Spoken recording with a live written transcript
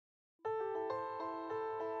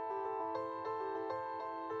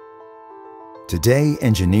Today,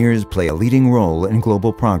 engineers play a leading role in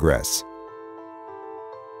global progress.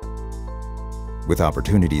 With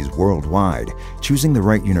opportunities worldwide, choosing the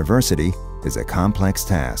right university is a complex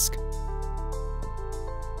task.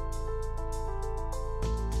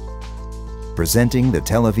 Presenting the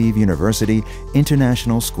Tel Aviv University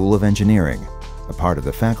International School of Engineering, a part of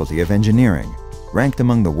the Faculty of Engineering, ranked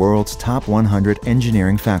among the world's top 100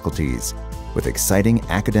 engineering faculties, with exciting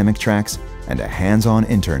academic tracks and a hands-on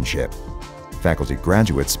internship. Faculty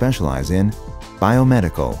graduates specialize in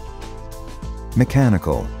biomedical,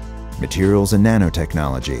 mechanical, materials and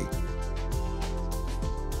nanotechnology,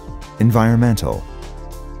 environmental,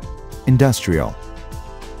 industrial,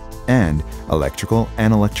 and electrical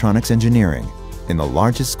and electronics engineering in the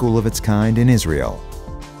largest school of its kind in Israel.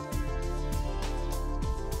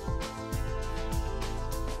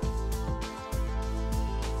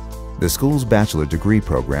 The school's bachelor degree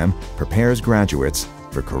program prepares graduates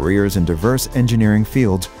for careers in diverse engineering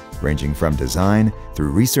fields ranging from design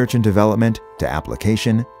through research and development to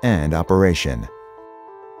application and operation.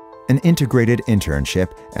 An integrated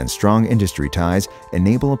internship and strong industry ties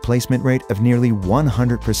enable a placement rate of nearly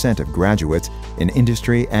 100% of graduates in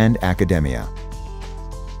industry and academia.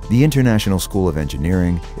 The International School of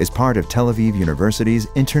Engineering is part of Tel Aviv University's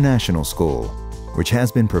International School, which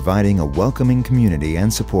has been providing a welcoming community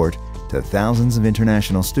and support to thousands of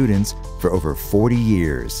international students for over 40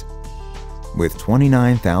 years. With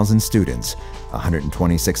 29,000 students,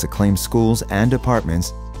 126 acclaimed schools and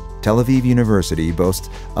departments, Tel Aviv University boasts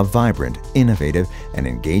a vibrant, innovative, and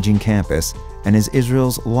engaging campus and is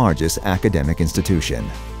Israel's largest academic institution.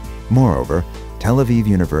 Moreover, Tel Aviv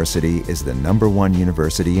University is the #1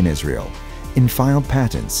 university in Israel in filed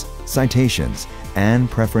patents, citations,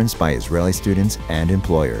 and preference by Israeli students and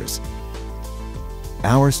employers.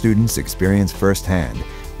 Our students experience firsthand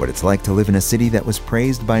what it's like to live in a city that was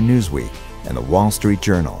praised by Newsweek and the Wall Street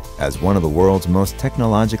Journal as one of the world's most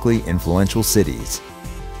technologically influential cities.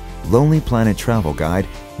 Lonely Planet Travel Guide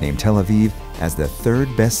named Tel Aviv as the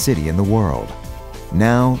 3rd best city in the world.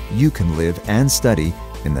 Now you can live and study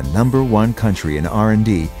in the #1 country in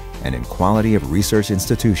R&D and in quality of research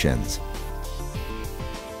institutions.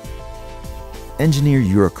 Engineer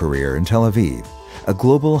your career in Tel Aviv, a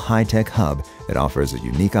global high-tech hub that offers a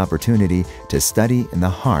unique opportunity to study in the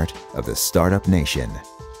heart of the startup nation.